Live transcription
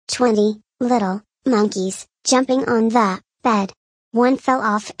20 little monkeys jumping on the bed. One fell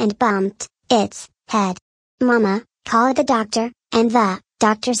off and bumped its head. Mama, call the doctor, and the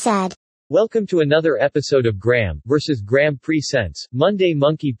doctor said. Welcome to another episode of Graham vs. Graham Presents Monday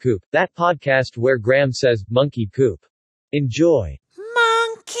Monkey Poop, that podcast where Graham says monkey poop. Enjoy.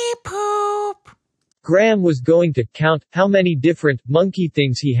 Monkey poop. Graham was going to count how many different monkey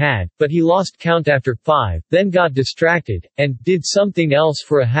things he had, but he lost count after 5, then got distracted, and did something else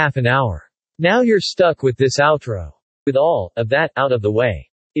for a half an hour. Now you're stuck with this outro. With all of that out of the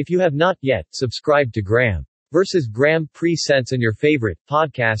way, if you have not yet subscribed to Graham vs. Graham Presents on your favorite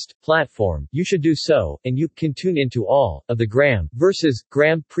podcast platform, you should do so, and you can tune into all of the Graham vs.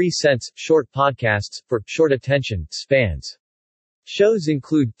 Graham Presents short podcasts for short attention spans. Shows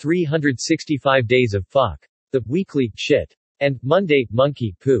include 365 Days of Fuck, The Weekly Shit, and Monday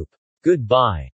Monkey Poop. Goodbye.